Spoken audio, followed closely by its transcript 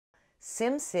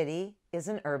SimCity is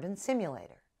an urban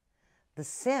simulator. The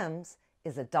Sims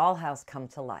is a dollhouse come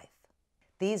to life.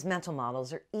 These mental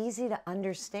models are easy to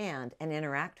understand and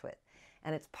interact with,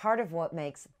 and it's part of what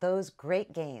makes those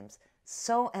great games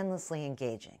so endlessly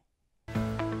engaging.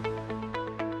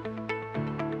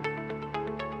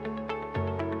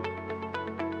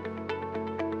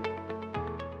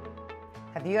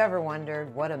 Have you ever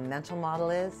wondered what a mental model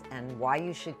is and why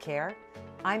you should care?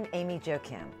 I'm Amy Jo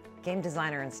Kim, game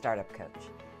designer and startup coach.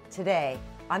 Today,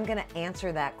 I'm going to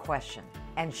answer that question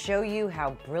and show you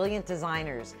how brilliant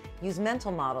designers use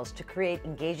mental models to create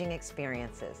engaging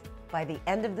experiences. By the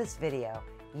end of this video,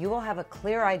 you will have a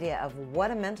clear idea of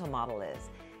what a mental model is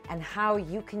and how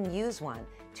you can use one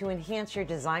to enhance your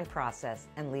design process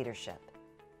and leadership.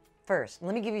 First,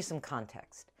 let me give you some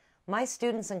context. My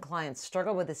students and clients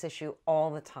struggle with this issue all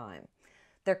the time.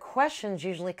 Their questions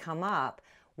usually come up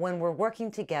when we're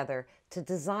working together to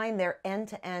design their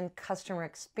end-to-end customer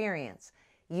experience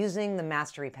using the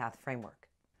Mastery Path framework.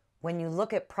 When you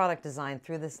look at product design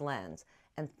through this lens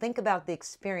and think about the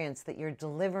experience that you're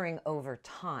delivering over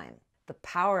time, the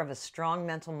power of a strong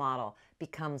mental model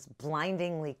becomes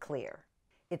blindingly clear.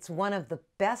 It's one of the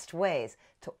best ways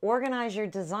to organize your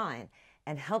design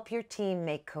and help your team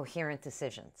make coherent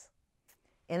decisions.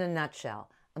 In a nutshell,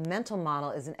 a mental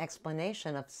model is an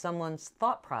explanation of someone's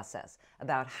thought process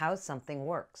about how something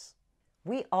works.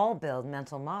 We all build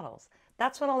mental models.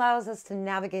 That's what allows us to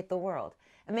navigate the world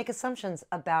and make assumptions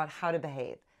about how to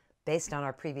behave based on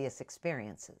our previous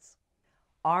experiences.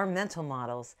 Our mental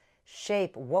models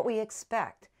shape what we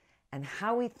expect and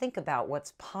how we think about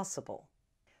what's possible.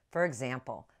 For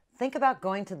example, think about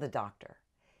going to the doctor.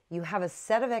 You have a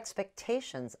set of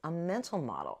expectations, a mental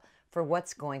model for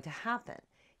what's going to happen.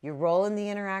 Your role in the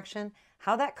interaction,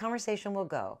 how that conversation will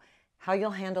go, how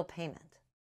you'll handle payment.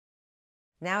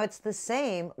 Now it's the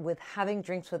same with having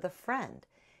drinks with a friend.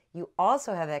 You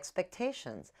also have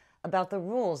expectations about the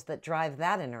rules that drive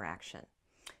that interaction.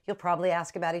 You'll probably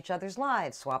ask about each other's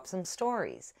lives, swap some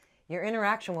stories. Your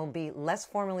interaction will be less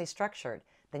formally structured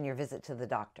than your visit to the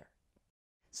doctor.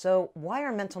 So why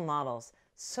are mental models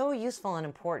so useful and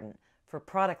important for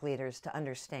product leaders to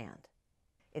understand?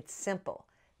 It's simple.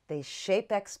 They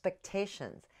shape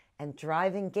expectations and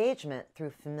drive engagement through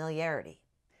familiarity.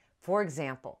 For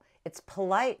example, it's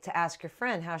polite to ask your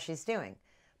friend how she's doing,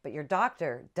 but your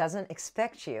doctor doesn't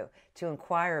expect you to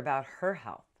inquire about her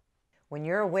health. When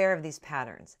you're aware of these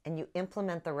patterns and you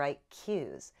implement the right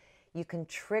cues, you can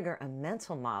trigger a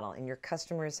mental model in your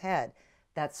customer's head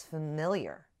that's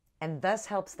familiar and thus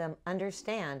helps them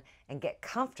understand and get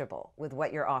comfortable with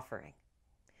what you're offering.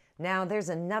 Now, there's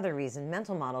another reason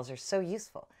mental models are so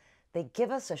useful. They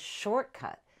give us a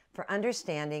shortcut for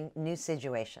understanding new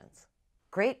situations.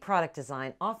 Great product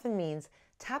design often means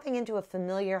tapping into a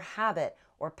familiar habit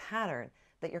or pattern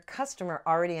that your customer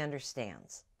already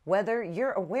understands. Whether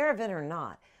you're aware of it or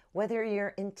not, whether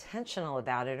you're intentional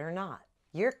about it or not,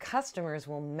 your customers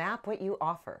will map what you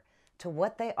offer to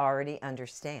what they already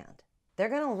understand. They're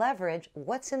going to leverage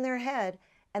what's in their head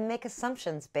and make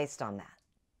assumptions based on that.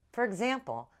 For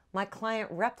example, my client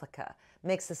Replika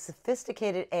makes a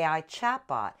sophisticated AI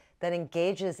chatbot that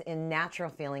engages in natural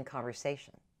feeling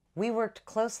conversation. We worked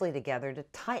closely together to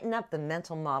tighten up the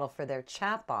mental model for their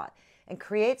chatbot and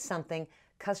create something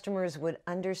customers would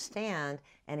understand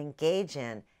and engage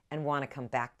in and want to come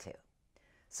back to.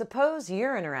 Suppose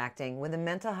you're interacting with a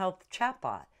mental health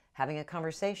chatbot, having a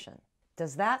conversation.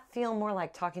 Does that feel more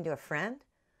like talking to a friend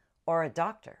or a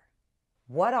doctor?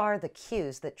 What are the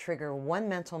cues that trigger one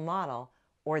mental model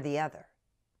or the other?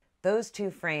 Those two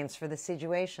frames for the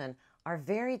situation are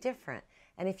very different,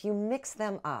 and if you mix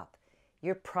them up,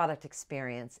 your product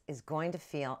experience is going to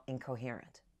feel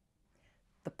incoherent.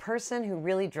 The person who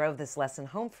really drove this lesson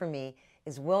home for me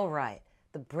is Will Wright,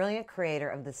 the brilliant creator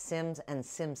of The Sims and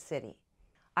SimCity.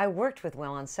 I worked with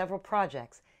Will on several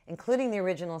projects, including the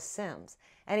original Sims,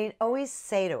 and he'd always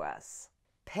say to us,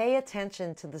 pay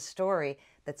attention to the story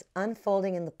that's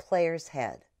unfolding in the player's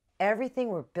head. Everything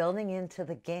we're building into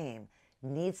the game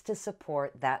needs to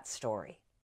support that story.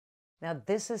 Now,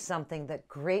 this is something that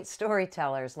great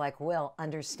storytellers like Will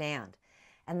understand,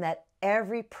 and that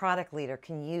every product leader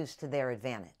can use to their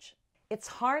advantage. It's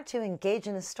hard to engage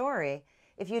in a story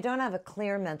if you don't have a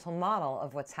clear mental model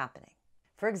of what's happening.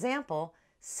 For example,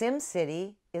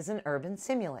 SimCity is an urban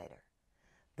simulator.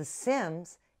 The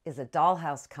Sims is a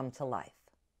dollhouse come to life.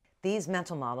 These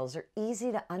mental models are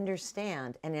easy to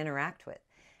understand and interact with,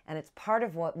 and it's part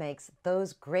of what makes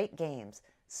those great games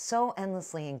so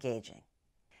endlessly engaging.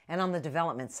 And on the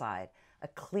development side, a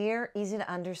clear, easy to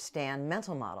understand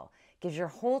mental model gives your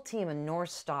whole team a North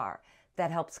Star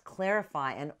that helps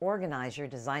clarify and organize your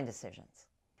design decisions.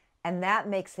 And that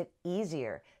makes it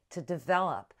easier to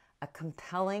develop a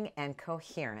compelling and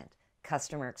coherent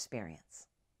customer experience.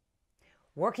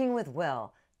 Working with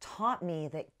Will taught me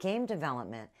that game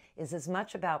development is as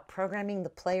much about programming the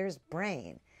player's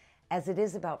brain as it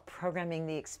is about programming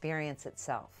the experience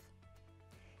itself.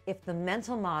 If the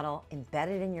mental model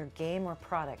embedded in your game or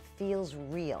product feels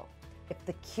real, if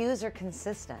the cues are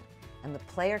consistent and the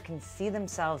player can see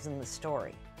themselves in the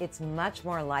story, it's much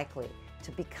more likely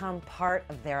to become part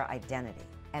of their identity.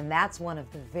 And that's one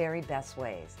of the very best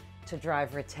ways to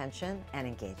drive retention and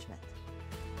engagement.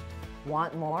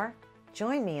 Want more?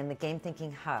 Join me in the Game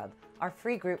Thinking Hub, our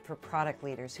free group for product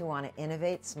leaders who want to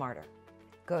innovate smarter.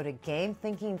 Go to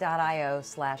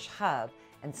gamethinking.io/hub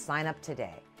and sign up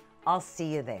today. I'll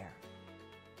see you there.